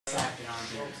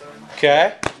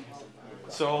Okay.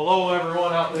 So hello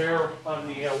everyone out there on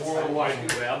the World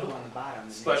Wide Web,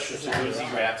 especially to those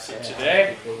E-Raps in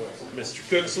today. Mr.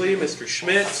 Cooksley, Mr.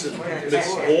 Schmitz, and Ms.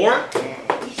 Moore.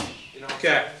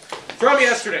 Okay. From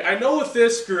yesterday, I know with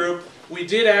this group, we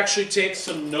did actually take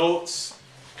some notes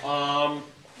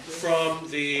from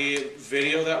the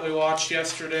video that we watched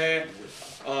yesterday.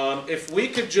 If we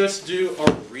could just do a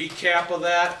recap of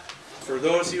that, for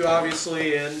those of you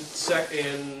obviously in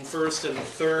first and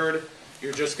third,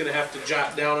 you're just going to have to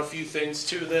jot down a few things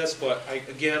to this, but I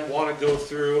again want to go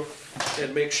through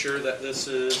and make sure that this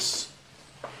is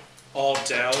all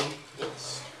down.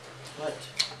 What?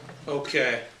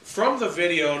 Okay. From the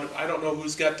video, I don't know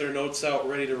who's got their notes out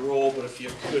ready to roll, but if you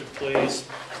could please,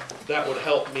 that would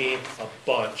help me a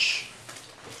bunch.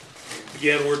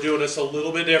 Again, we're doing this a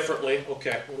little bit differently.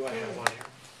 Okay, what do I have on here?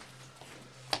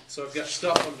 So I've got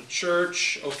stuff from the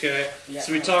church. Okay,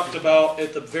 so we talked about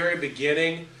at the very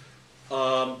beginning,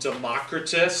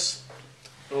 Democritus.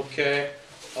 Okay,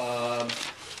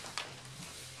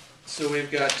 so we've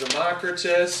got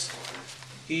Democritus.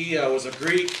 He was a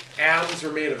Greek. Atoms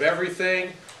were made of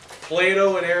everything.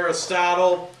 Plato and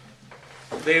Aristotle,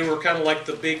 they were kind of like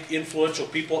the big influential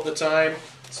people at the time.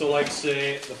 So like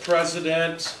say the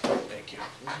president, thank you.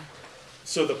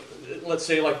 So let's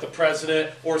say like the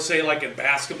president, or say like in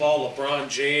basketball, LeBron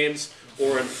James,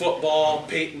 or in football,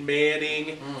 Peyton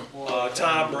Manning,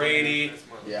 Tom Brady,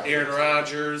 Aaron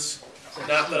Rodgers.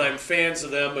 Not that I'm fans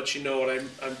of them, but you know what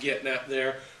I'm getting at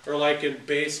there. Or like in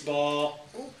baseball,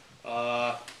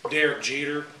 Derek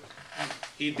Jeter.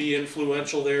 He'd be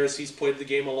influential there as he's played the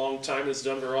game a long time, has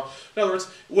done very well. In other words,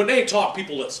 when they talk,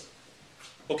 people listen.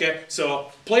 Okay,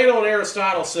 so Plato and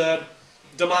Aristotle said,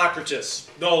 Democritus,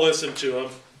 don't listen to him.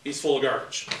 He's full of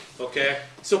garbage. Okay,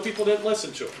 so people didn't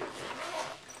listen to him.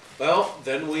 Well,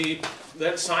 then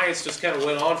science just kind of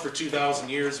went on for 2,000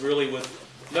 years really with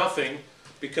nothing,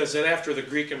 because then after the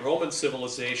Greek and Roman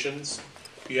civilizations,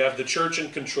 you have the church in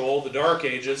control, the Dark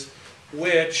Ages,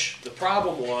 which the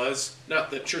problem was,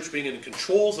 not that church being in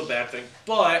control is a bad thing,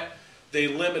 but they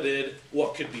limited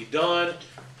what could be done.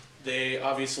 They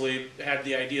obviously had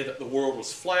the idea that the world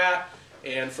was flat,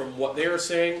 and from what they were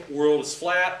saying, world is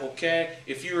flat, okay.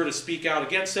 If you were to speak out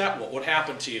against that, what would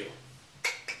happen to you?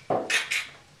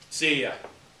 See ya.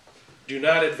 Do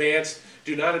not advance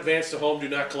to home, do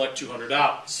not collect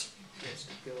 $200.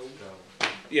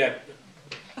 Yeah.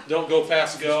 Don't go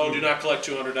past go. Do not collect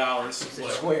 $200.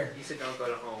 Swear. You said don't go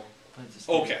to home.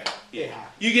 Okay. Yeah.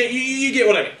 You get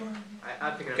what I mean.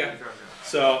 I think okay.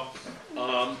 So,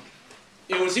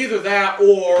 it was either that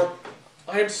or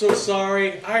I'm so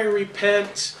sorry. I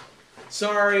repent.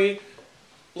 Sorry.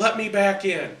 Let me back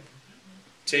in.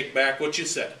 Take back what you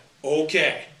said.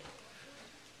 Okay.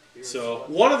 So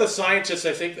one of the scientists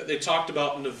I think that they talked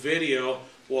about in the video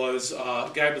was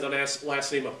a guy with the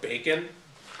last name of Bacon.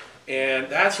 And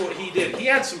that's what he did. He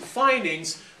had some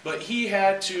findings, but he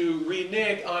had to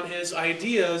renege on his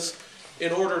ideas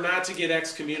in order not to get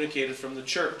excommunicated from the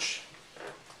church.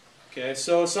 Okay,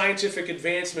 so scientific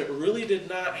advancement really did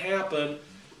not happen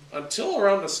until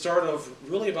around the start of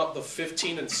really about the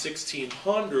 15 and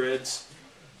 1600s,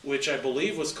 which I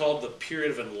believe was called the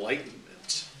period of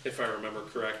enlightenment, if I remember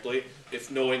correctly.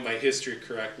 If knowing my history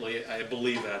correctly, I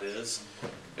believe that is.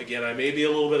 Again, I may be a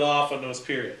little bit off on those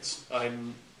periods.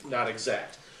 I'm not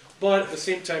exact. But at the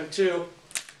same time, too,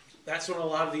 that's when a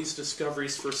lot of these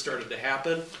discoveries first started to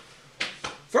happen.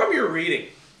 From your reading,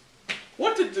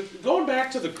 going back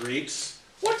to the Greeks,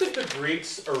 what did the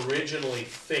Greeks originally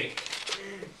think?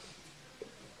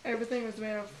 Everything was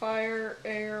made of fire,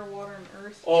 air, water, and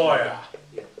earth. Oh, yeah.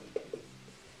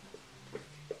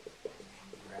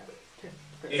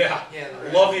 Yeah.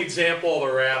 Love the example of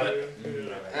the rabbit.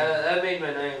 That made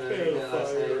my name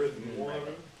last night.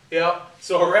 Yeah,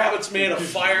 so a rabbit's made of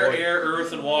fire, air,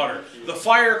 earth, and water. The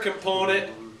fire component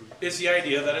is the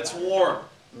idea that it's warm.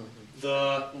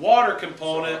 The water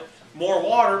component, more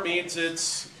water means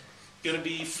it's going to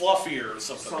be fluffier or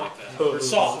something like that, or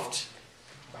soft.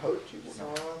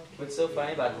 What's so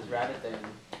funny about this rabbit thing?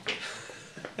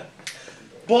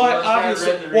 But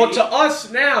obviously, well, to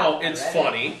us now it's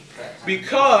funny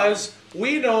because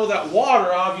we know that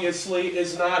water obviously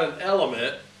is not an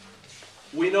element.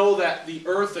 We know that the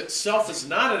earth itself is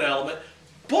not an element,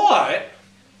 but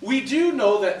we do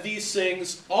know that these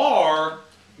things are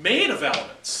made of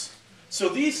elements. So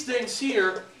these things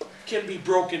here can be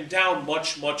broken down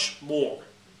much, much more.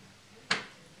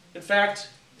 In fact,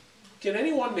 can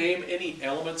anyone name any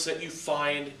elements that you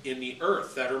find in the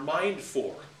earth that are mined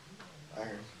for?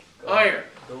 Iron. Iron.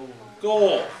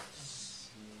 Gold.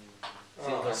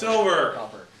 Silver.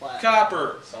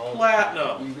 Copper.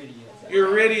 Platinum.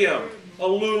 iridium,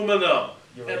 aluminum,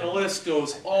 and the list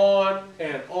goes on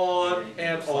and on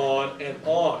and on and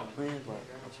on.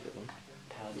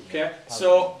 Okay,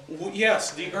 so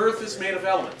yes, the Earth is made of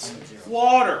elements.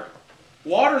 Water.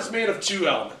 Water is made of two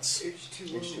elements.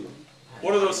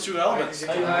 What are those two elements?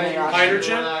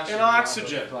 Hydrogen and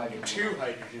oxygen. Two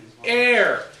hydrogens.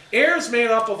 Air. Air is made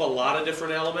up of a lot of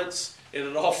different elements, and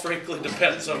it all frankly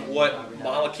depends on what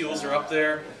molecules are up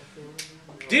there.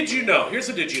 Did you know? Here's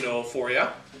a did you know for you.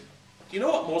 Do you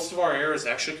know what most of our air is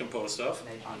actually composed of?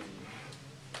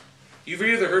 You've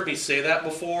either heard me say that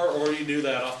before, or you knew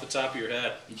that off the top of your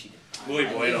head. Muy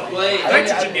bueno.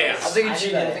 Nitrogen gas. I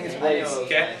think it's Blaze.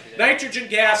 Okay. Nitrogen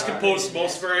gas composed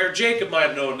most of our air. Jacob might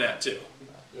have known that too.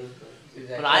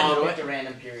 But I knew it. A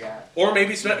random period. Or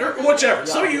maybe or whichever.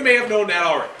 Some of you may have known that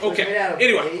already. Okay.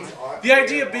 Anyway, the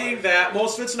idea being that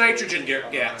most of it's nitrogen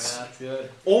gas.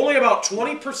 Only about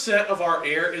 20% of our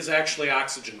air is actually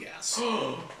oxygen gas.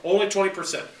 Only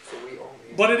 20%.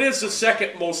 But it is the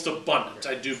second most abundant,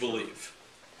 I do believe.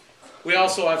 We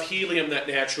also have helium that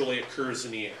naturally occurs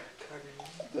in the air.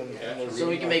 So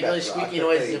we can make really squeaky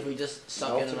noises if we just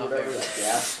suck in enough air. That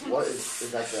gas, what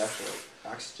is that the actual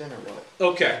oxygen or what?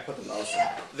 Okay. Put the mouse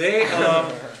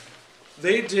in.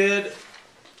 They did.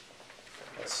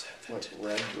 What's that? Like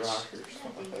red rock or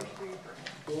something like that.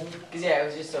 Cause yeah, it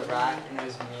was just a rock, and it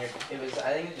was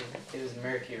I think it was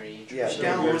mercury. Yeah,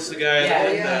 Who was the guy? Yeah, that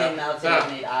and did then that? melted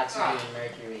and made oxygen and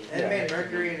mercury. And made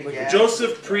mercury and a gas.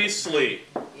 Joseph Priestley.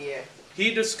 Yeah.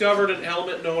 He discovered an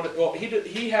element known. Well,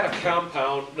 he had a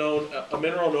compound a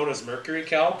mineral known as mercury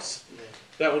calx.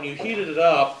 That when you heated it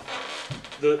up,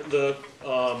 the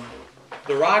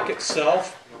rock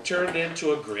itself turned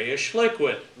into a grayish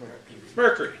liquid,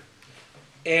 mercury,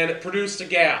 and it produced a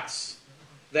gas.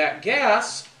 That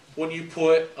gas, when you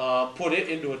put it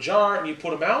into a jar and you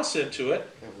put a mouse into it,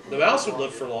 the mouse would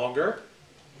live for longer,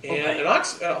 and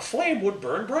a flame would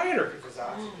burn brighter. It was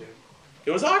oxygen.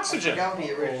 It was oxygen. I forgot what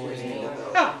he originally named it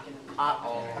though. Yeah. I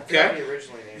forgot Okay. what he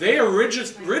originally named They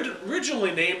it.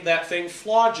 originally named that thing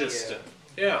phlogiston.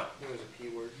 Yeah. It was a P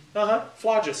word.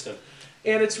 Phlogiston.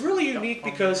 And it's really unique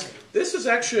because this is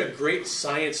actually a great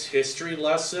science history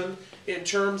lesson in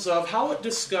terms of how it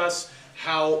discusses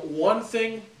how one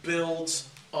thing builds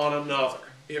on another.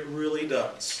 It really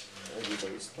does.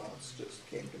 Everybody's thoughts just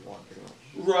came to one pretty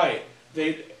much. Right.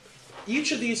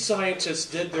 Each of these scientists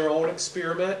did their own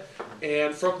experiment,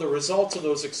 and from the results of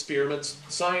those experiments,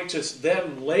 scientists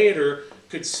then later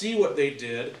could see what they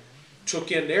did,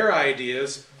 took in their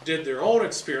ideas, did their own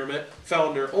experiment,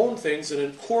 found their own things, and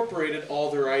incorporated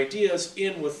all their ideas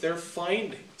in with their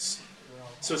findings.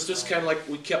 So it's just kind of like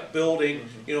we kept building,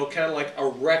 kind of like a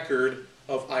record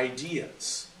of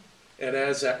ideas. And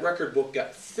as that record book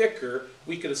got thicker,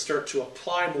 we could start to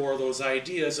apply more of those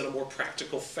ideas in a more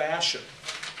practical fashion.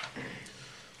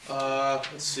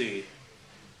 Let's see.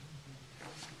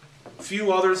 A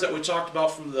few others that we talked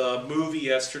about from the movie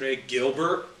yesterday.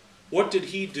 Gilbert. What did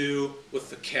he do with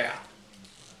the cat?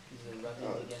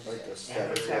 Like the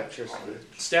static electricity.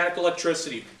 Static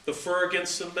electricity. The fur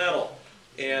against the metal.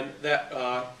 And that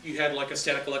you had like a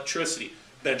static electricity.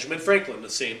 Benjamin Franklin, the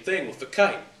same thing with the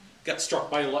kite. Got struck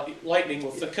by lightning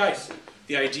with the kite.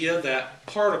 The idea that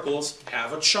particles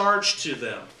have a charge to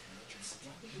them.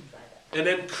 And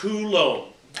then Coulomb,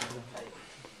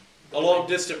 a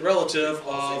long-distant relative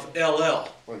of LL.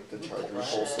 Like the charge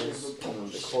repulses,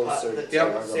 and the closer the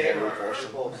Yep. charge, the more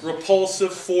repulsion.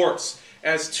 Repulsive force.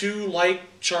 As two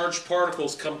like-charged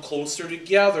particles come closer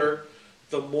together,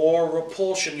 the more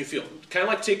repulsion you feel. Kind of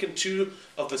like taking two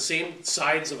of the same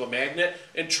sides of a magnet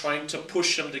and trying to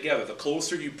push them together. The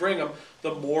closer you bring them,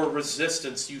 the more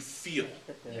resistance you feel.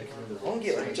 I want to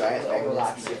get like giant magnets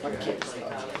and see if my kids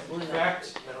In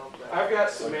fact, I've got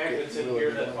some magnets in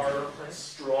here that are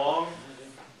strong.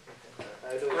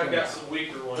 I've got some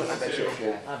weaker ones too.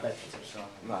 I bet it's strong.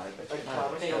 No, I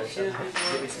bet you.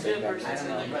 Give me some big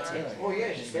magnets. Oh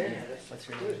yeah, just staring at it. What's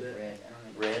red?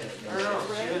 Red. I don't know.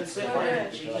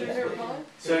 Red. You never mind?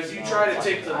 So as you try to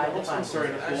take the, I'm sorry,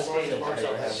 Nicole.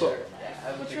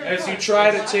 As you Which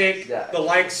try to take the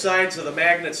like sides of the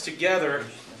magnets together,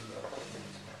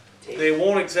 they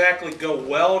won't exactly go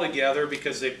well together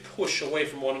because they push away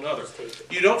from one another.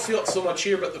 You don't feel it so much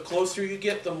here, but the closer you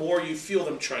get, the more you feel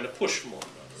them trying to push from one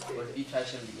another. Or if you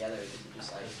touch them together, it would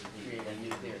just like create a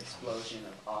nuclear explosion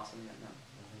of awesomeness.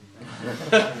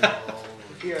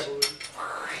 Here, I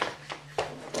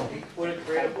believe. Would it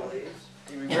create a blaze?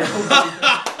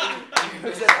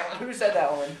 Who said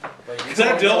that one? Is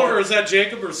that Dylan or is that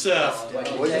Jacob or Seth? What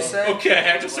did you say?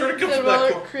 Okay, I just sort of come Said, from well,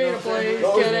 that. create a blaze,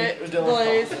 No, it was get me. it? It was Dylan.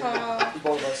 Blaze, ha.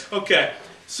 Both of us. Okay,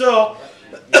 so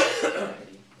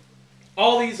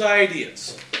all these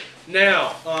ideas.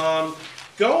 Now,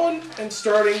 going and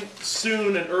starting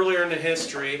soon and earlier in the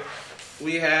history,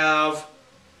 we have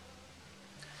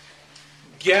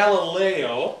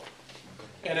Galileo,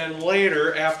 and then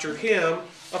later, after him,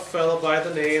 a fellow by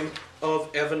the name of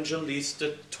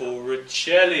Evangelista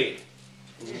Torricelli.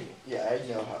 Yeah, I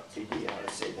know how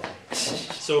to say that.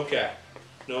 It's okay.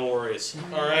 No worries.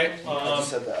 All right. I just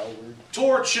said the L word.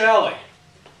 Torricelli.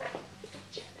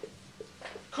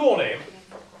 Cool name.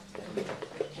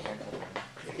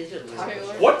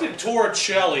 Taylor. What did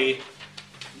Torricelli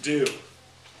do?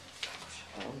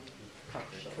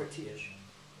 Tortillas.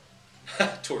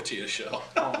 Tortilla shell.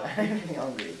 I'm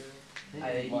hungry. He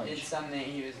did something.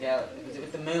 He was was it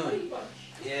with the moon?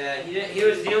 Yeah, he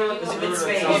was dealing with Was it the in moon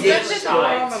Spain? or He something. did Invented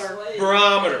science. barometer.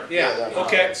 Barometer. Yeah, Yeah. that's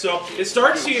Okay. So it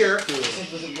starts here. Was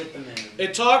it with the moon?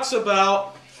 It talks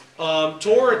about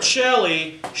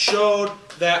Torricelli showed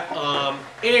that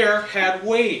air had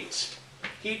weight.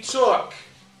 He took,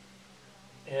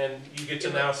 and you get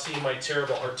to now see my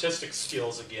terrible artistic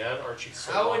skills again, aren't you?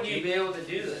 So How would lucky? you be able to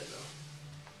do that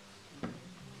though?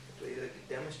 So you're like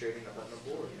demonstrating up on the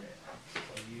board.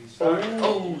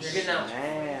 Oh, you're getting out.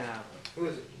 Damn. Who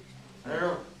is it? I don't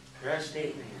know. Red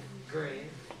State man. Green.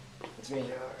 It's me.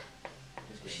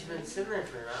 She's been sitting there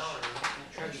for an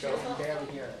hour.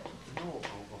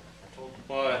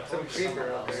 What? Some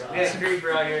creeper out there. We had a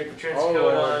creeper out here with the trench Oh.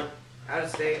 coat on. Out of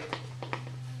state.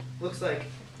 Looks like.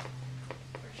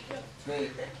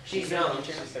 She's young.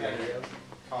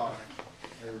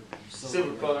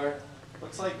 Supercar.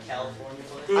 Looks like California.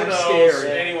 Who I'm knows? scared.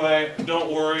 Anyway,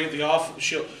 don't worry. The office,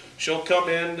 she'll come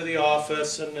into the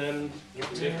office and then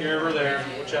take care of her there,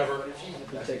 whichever.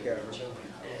 Take care of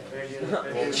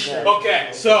her. Okay,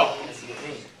 so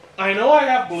I know I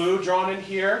have blue drawn in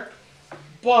here,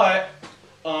 but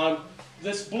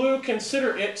this blue,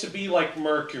 consider it to be like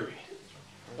Mercury.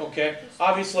 Okay,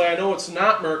 obviously I know it's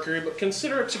not Mercury, but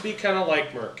consider it to be kind of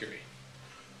like Mercury.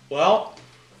 Well,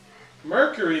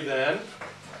 Mercury then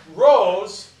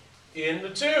rose in the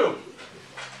tube.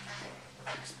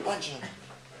 Expansion.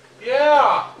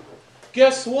 Yeah.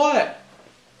 Guess what?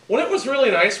 When it was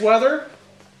really nice weather,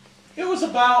 it was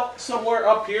about somewhere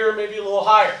up here, maybe a little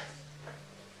higher.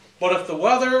 But if the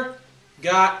weather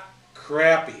got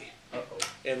crappy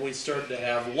and we started to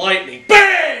have lightning,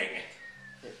 bang!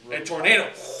 And tornado.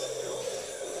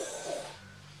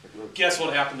 Guess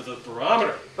what happened to the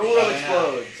barometer? The world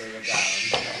explodes.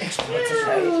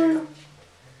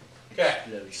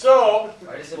 Okay, so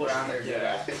Why does the barometer do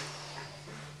that?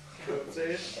 Say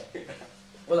it.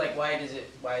 Well, like, why is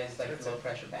like low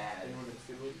pressure bad?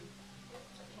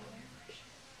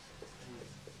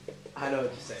 I know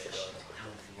what to say.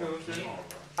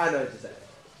 I know what to say.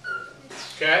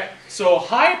 okay, so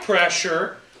high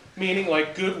pressure, meaning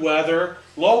like good weather,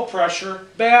 low pressure,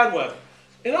 bad weather.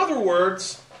 In other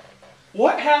words,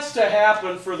 what has to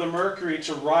happen for the mercury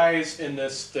to rise in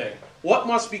this thing? What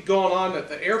must be going on that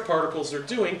the air particles are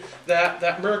doing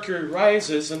that mercury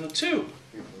rises in the tube?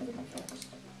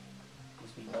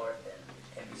 Must be more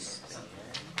than every something.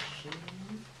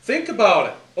 Think about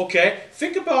it, okay?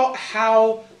 Think about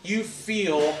how you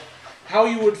feel, how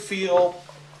you would feel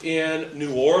in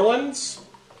New Orleans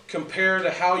compared to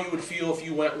how you would feel if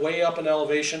you went way up in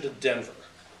elevation to Denver.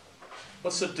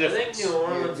 What's the I think difference? New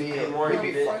Orleans You'd be- would be more you'd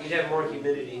be humid. You'd have more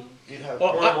humidity. You'd have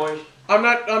Well, More moisture.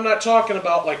 I'm not talking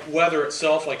about like weather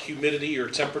itself, like humidity or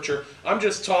temperature. I'm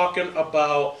just talking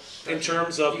about in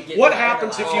terms of You get what tired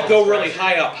happens a if lot. you go really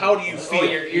high up. How do you Oh, feel?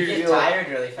 your You ears get tired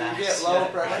really fast. You get low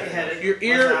pressure. lightheaded. Your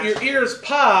ears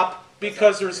pop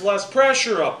because there's less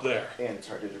pressure up there. and it's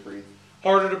harder to breathe.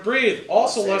 Harder to breathe.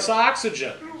 Also less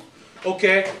oxygen.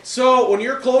 Okay, so when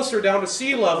you're closer down to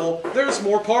sea level, there's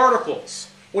more particles.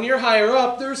 When you're higher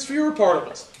up, there's fewer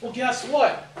particles. Well, guess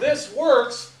what? This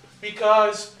works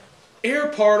because air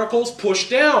particles push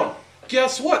down.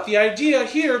 Guess what? The idea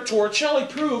here, Torricelli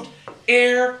proved,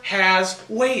 air has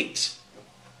weight.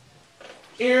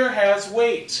 Air has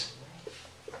weight.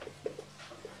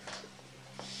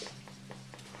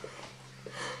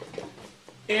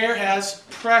 Air has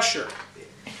pressure.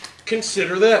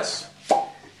 Consider this.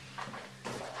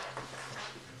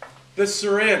 The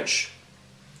syringe.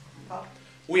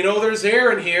 We know there's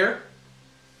air in here.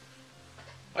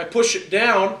 I push it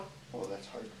down. Oh, that's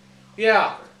hard.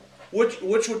 Yeah. Which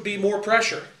would be more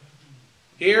pressure?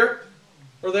 Here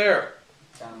or there?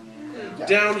 Down there. Yeah.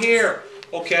 Down here.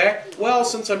 Okay. Well,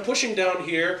 since I'm pushing down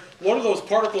here, what are those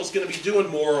particles going to be doing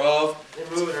more of? They're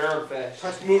moving around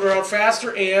fast. Moving around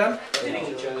faster and Hitting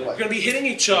each other. they're going to be hitting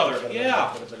each other.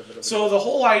 Yeah. So the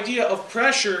whole idea of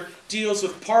pressure deals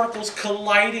with particles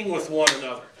colliding with one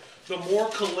another. The more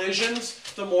collisions,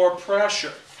 the more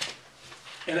pressure.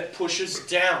 And it pushes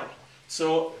down.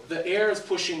 So the air is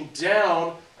pushing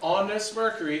down on this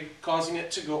mercury, causing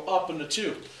it to go up in the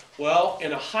tube. Well,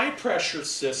 in a high pressure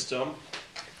system,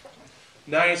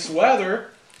 nice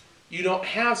weather, you don't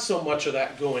have so much of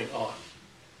that going on.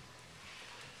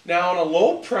 Now in a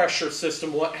low pressure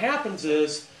system, what happens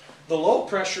is the low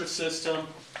pressure system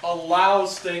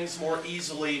allows things more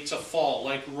easily to fall,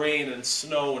 like rain and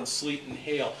snow and sleet and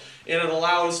hail. And it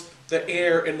allows the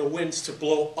air and the winds to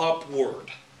blow upward.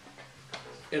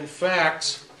 In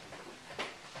fact,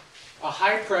 a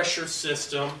high pressure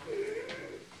system,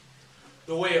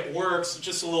 the way it works,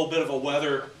 just a little bit of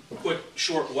a quick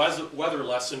short weather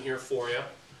lesson here for you.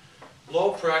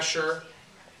 Low pressure,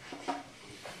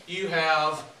 you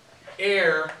have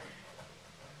air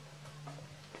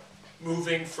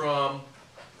moving from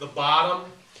the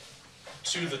bottom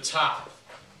to the top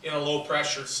in a low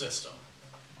pressure system.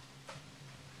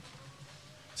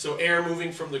 So air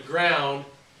moving from the ground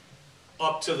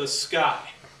up to the sky,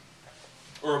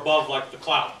 or above like the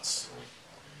clouds.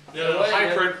 Now, Is that why it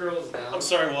never high curls down? I'm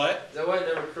sorry, what? Is that why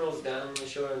it never curls down when they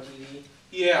show it on TV?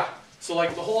 Yeah, so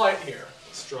like the whole idea here,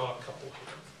 let's draw a couple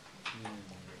here.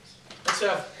 Let's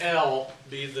have L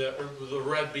be the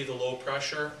red be the low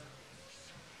pressure.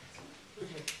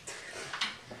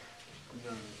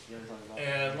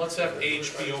 And let's have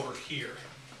H be over here.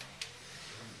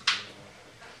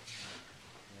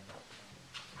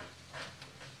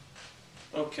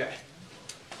 Okay.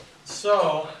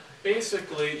 So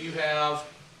basically you have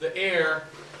the air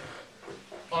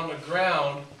on the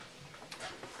ground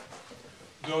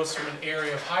goes from an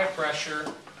area of high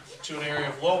pressure to an area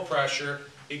of low pressure.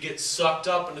 It gets sucked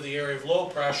up into the area of low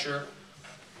pressure.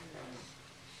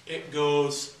 It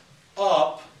goes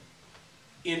up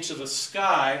into the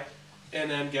sky, and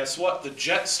then guess what? The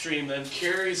jet stream then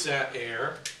carries that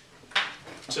air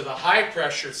to the high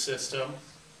pressure system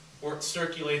where it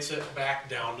circulates it back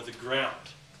down to the ground.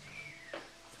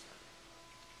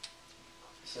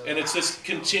 So And it's this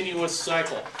continuous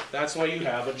cycle. That's why you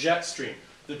have a jet stream.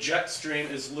 The jet stream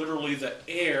is literally the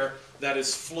air that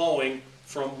is flowing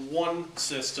from one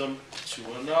system to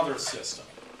another system.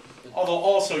 Although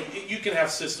also, you can have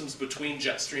systems between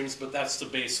jet streams, but that's the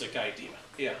basic idea.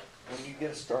 Yeah. When you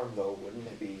get a storm, though, wouldn't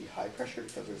it be high pressure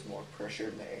because there's more pressure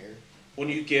in the air? When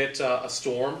you get a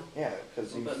storm, Yeah,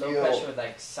 because you but feel. low pressure would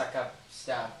like suck up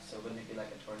stuff, so wouldn't it be like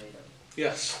a tornado?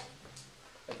 yes.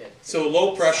 Okay. So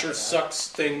low pressure Suck it up. sucks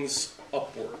things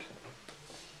upward.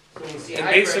 So when you see And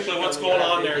high basically pressure what's coming going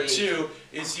out, on there they- too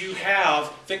is you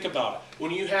have, think about it,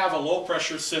 when you have a low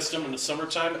pressure system in the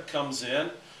summertime that comes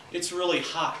in, it's really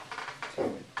hot.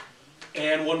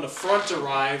 And when the front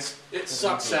arrives, it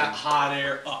sucks that hot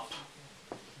air up.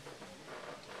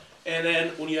 And then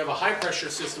when you have a high pressure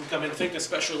system come in, think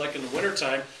especially like in the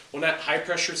wintertime, when that high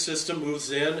pressure system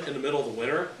moves in the middle of the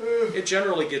winter, it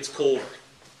generally gets colder.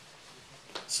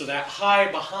 So that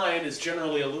high behind is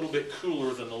generally a little bit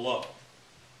cooler than the low.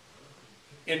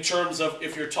 In terms of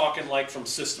if you're talking like from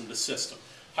system to system.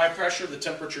 High pressure, the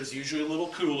temperature is usually a little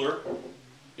cooler.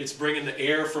 It's bringing the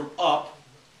air from up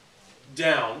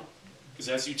down, because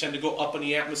as you tend to go up in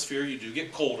the atmosphere, you do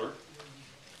get colder.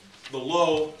 The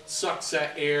low sucks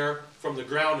that air from the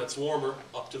ground that's warmer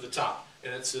up to the top,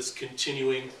 and it's this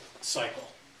continuing cycle.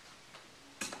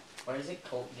 Why does it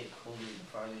get colder the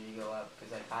farther you go up?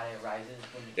 Because like hot air rises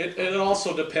when you It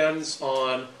also depends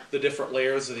on the different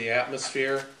layers of the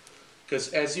atmosphere, because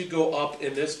as you go up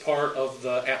in this part of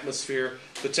the atmosphere,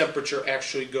 the temperature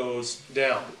actually goes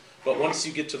down. But once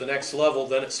you get to the next level,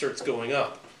 then it starts going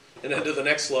up. And then to the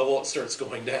next level, it starts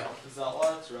going down. Is that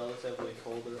why it's relatively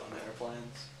colder on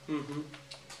airplanes? Mm-hmm.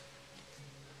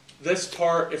 This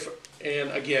part,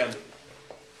 and again,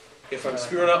 if I'm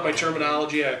screwing up my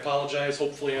terminology, I apologize.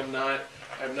 Hopefully I'm not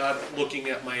looking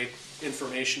at my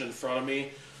information in front of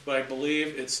me. But I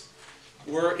believe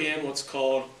we're in what's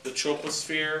called the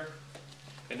troposphere,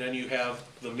 and then you have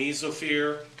the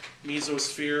mesosphere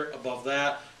above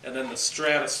that, and then the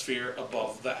stratosphere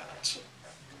above that.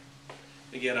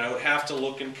 Again, I would have to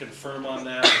look and confirm on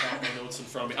that. I have my notes in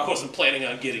front of me. I wasn't planning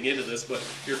on getting into this, but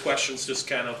your questions just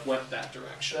kind of went that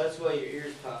direction. That's why your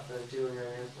ears pop then too when you're on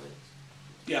airplanes.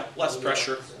 Yeah, less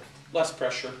pressure. Less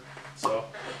pressure. So,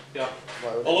 yeah.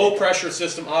 Why would A low pressure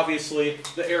system, obviously,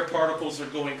 the air particles are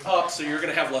going up, so you're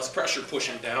going to have less pressure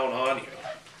pushing down on you.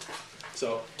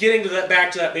 So, getting to that,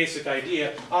 back to that basic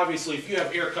idea, obviously, if you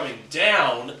have air coming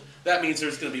down, that means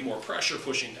there's going to be more pressure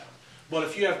pushing down. But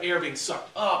if you have air being sucked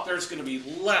up, there's going to be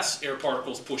less air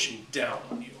particles pushing down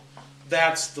on you.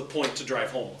 That's the point to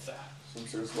drive home with that.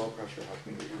 Since there's low pressure, how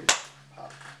can your ears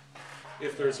pop?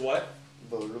 If there's what?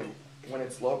 When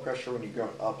it's low pressure, when you're going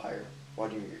up higher, Why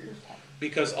do your ears pop?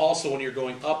 Because also when you're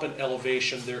going up in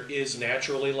elevation, there is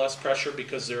naturally less pressure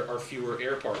because there are fewer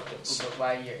air particles. But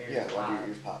why your ears Yeah, why do pop? your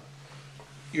ears pop?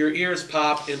 Your ears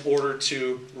pop in order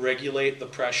to regulate the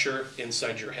pressure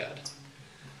inside your head.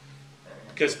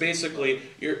 Because basically,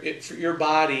 your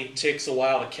body takes a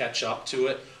while to catch up to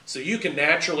it. So you can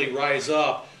naturally rise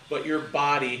up, but your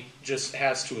body just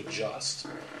has to adjust.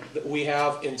 We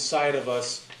have inside of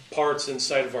us parts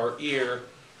inside of our ear,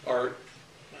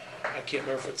 I can't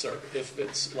remember if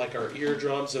it's like our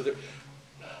eardrums. Or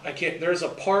there's a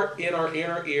part in our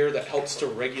inner ear that helps to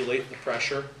regulate the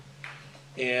pressure.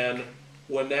 And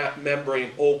when that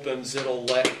membrane opens, it'll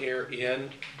let air in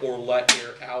or let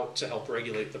air out to help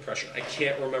regulate the pressure. I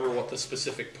can't remember what the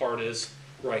specific part is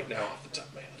right now off the top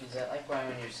of my head. Is that like why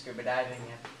when you're scuba diving you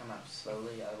have to come up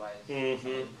slowly, otherwise?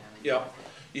 Mm-hmm. Yep.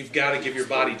 You've got to give your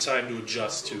body time to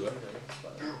adjust to it.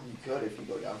 You could if you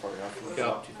go down far enough. Yeah.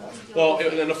 Not too fast. Well,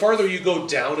 and then the farther you go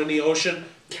down in the ocean,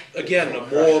 again, the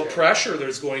more pressure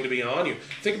there's going to be on you.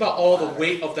 Think about all the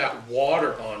weight of that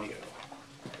water on you.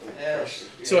 Pressure.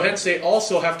 So hence they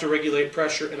also have to regulate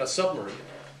pressure in a submarine.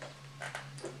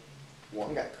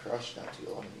 One got crushed not too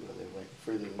long ago. They went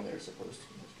further than they were supposed to.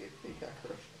 They got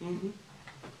crushed. Mm-hmm.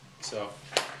 So,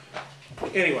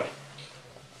 anyway,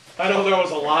 I know there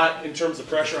was a lot in terms of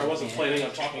pressure. I wasn't planning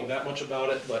on talking that much about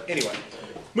it, but anyway.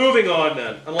 Moving on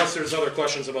then, unless there's other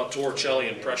questions about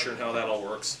Torricelli and pressure and how that all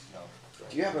works.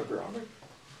 Do you have a barometer?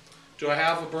 Do I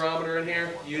have a barometer in here?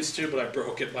 Used to, but I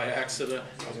broke it by accident.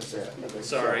 I was gonna say, I think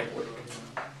Sorry.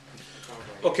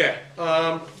 so. Okay,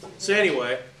 so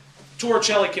anyway,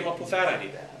 Torricelli came up with that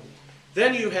idea.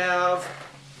 Then you have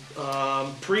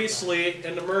Priestley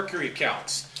and the mercury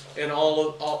calcs and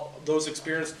all those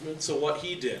experiments of what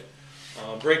he did.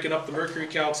 Breaking up the mercury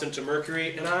calcs into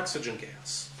mercury and oxygen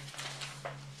gas.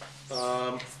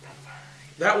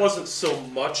 That wasn't so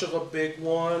much of a big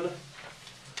one.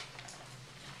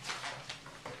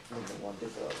 And the one did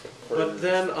the But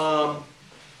then,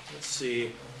 let's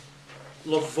see,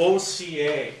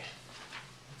 Lavoisier.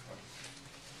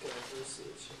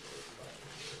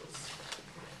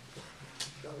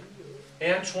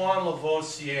 Antoine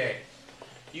Lavoisier.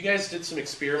 You guys did some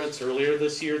experiments earlier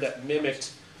this year that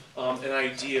mimicked an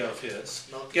idea of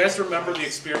his. You guys remember the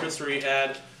experiments where you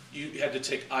had to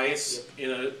take ice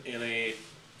in a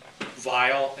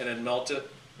vial and then melt it?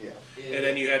 Yeah. And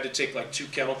then you had to take like two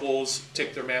chemicals,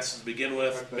 take their masses to begin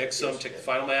with, mix them, take the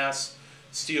final mass,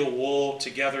 steel wool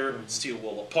together, steel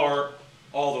wool apart,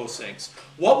 all those things.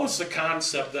 What was the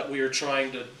concept that we were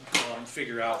trying to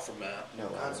figure out from that? No,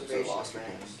 Conservation lost or of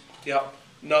gained. mass. Yep,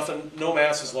 nothing, no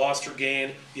mass is lost or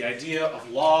gained. The idea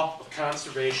of law of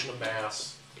conservation of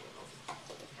mass.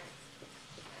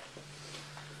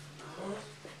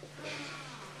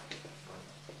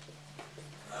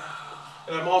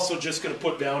 And I'm also just going to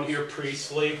put down here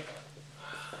Priestley.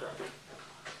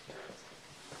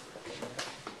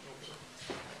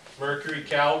 Mercury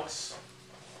calcs,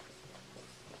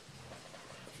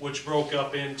 which broke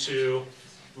up into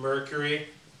mercury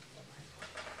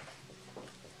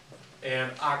and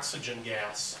oxygen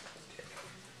gas.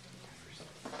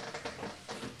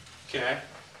 Okay.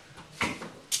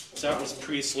 So that was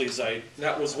Priestley's idea.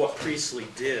 That was what Priestley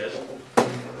did.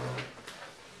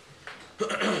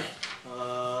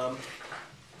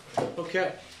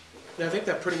 Okay. I think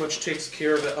that pretty much takes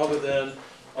care of it, other than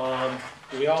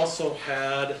we also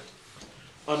had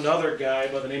another guy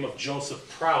by the name of Joseph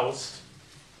Proust.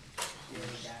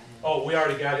 Oh, we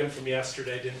already got him from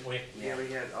yesterday, didn't we? Yeah,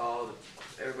 we had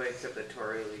everybody except the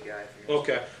Torricelli guy.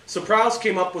 Okay. So Proust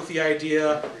came up with the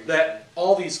idea that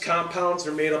all these compounds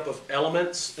are made up of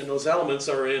elements, and those elements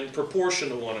are in proportion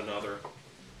to one another.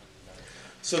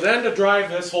 So then to drive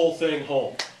this whole thing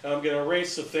home, and I'm going to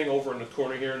erase the thing over in the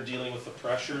corner here and dealing with the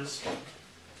pressures.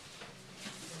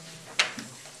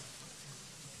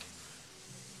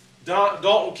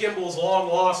 Dalton Kimball's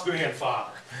long-lost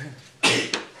grandfather,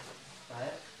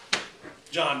 What?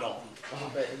 John Dalton.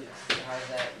 Oh, but how's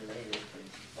that related to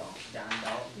John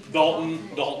Dalton?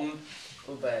 Dalton.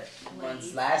 Oh, but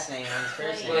one's last name, one's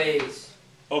first name. Please.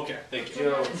 Okay, thank you.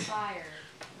 Joe. Fire.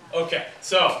 Okay,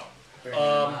 so Bring him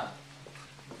up.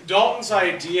 Dalton's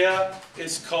idea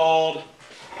is called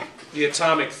the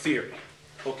atomic theory.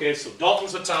 Okay, so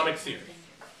Dalton's atomic theory.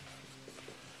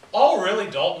 All really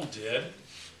Dalton did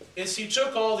is he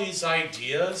took all these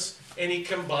ideas and he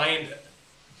combined it.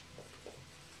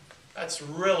 That's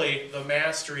really the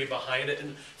mastery behind it.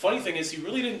 And funny thing is, he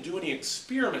really didn't do any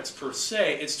experiments per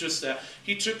se. It's just that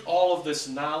he took all of this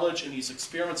knowledge and these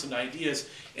experiments and ideas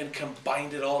and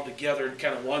combined it all together in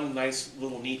kind of one nice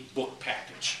little neat book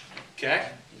package. Okay?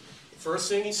 First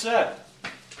thing he said,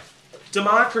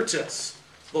 Democritus,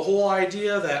 the whole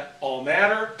idea that all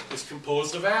matter is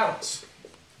composed of atoms.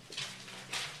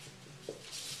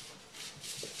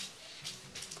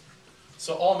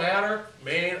 So all matter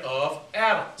made of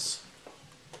atoms.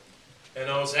 And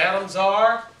those atoms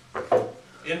are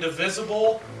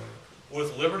indivisible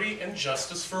with liberty and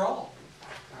justice for all.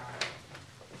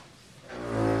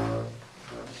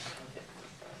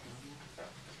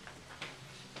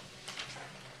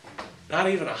 Not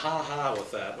even a ha-ha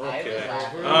with that. Okay.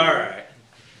 laughing. All right.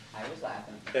 I was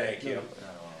laughing. Thank you. No, I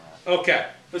don't laugh. Okay.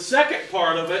 The second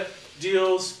part of it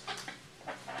deals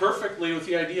perfectly with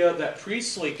the idea that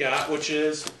Priestley got, which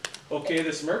is, okay,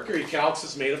 this mercury calx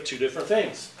is made of two different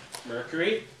things.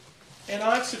 Mercury and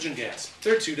oxygen gas.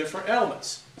 They're two different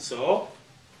elements. So,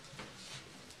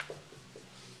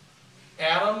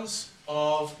 atoms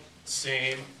of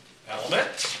same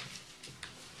element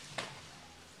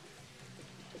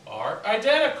are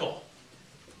identical.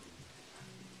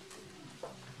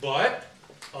 But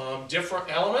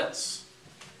different elements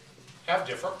have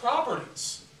different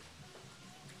properties.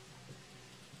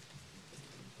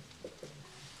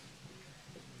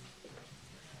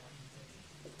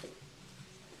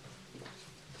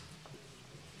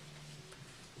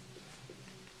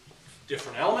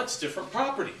 Different elements, different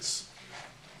properties.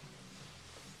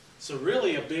 So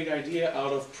really a big idea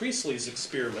out of Priestley's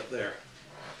experiment there.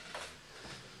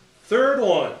 Third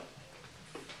one,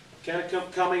 kind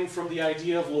of coming from the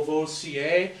idea of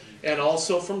Lavoisier and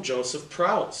also from Joseph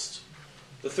Proust.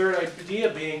 The third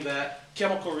idea being that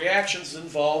chemical reactions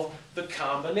involve the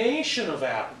combination of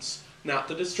atoms, not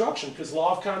the destruction, because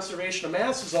law of conservation of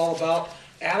mass is all about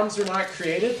atoms are not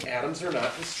created, atoms are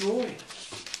not destroyed.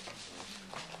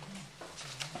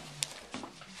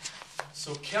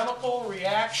 So chemical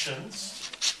reactions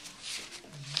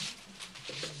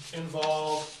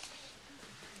involve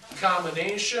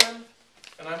combination,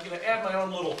 and I'm going to add my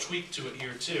own little tweak to it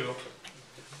here too,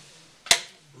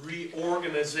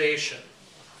 reorganization.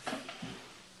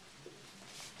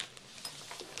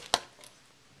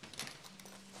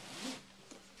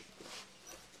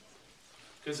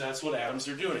 Because that's what atoms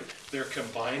are doing. They're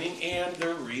combining and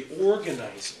they're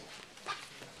reorganizing.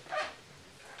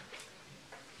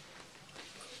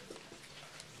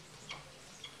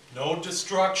 No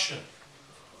destruction.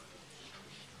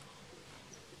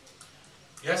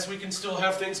 Yes, we can still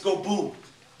have things go boom.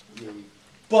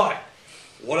 But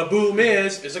what a boom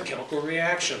is a chemical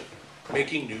reaction,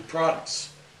 making new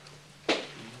products.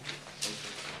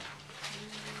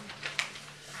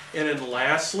 And then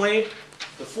lastly,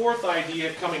 the fourth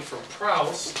idea coming from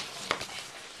Proust,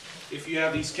 if you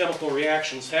have these chemical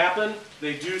reactions happen,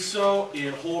 they do so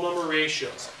in whole number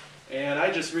ratios. And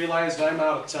I just realized I'm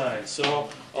out of time, so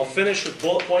I'll finish with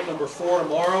bullet point number 4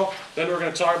 tomorrow. Then we're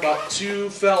going to talk about two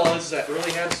fellas that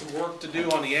really had some work to do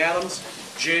on the atoms,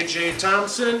 J.J.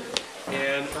 Thomson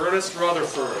and Ernest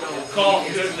Rutherford. We'll call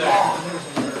it good day.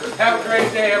 Have a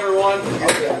great day, everyone.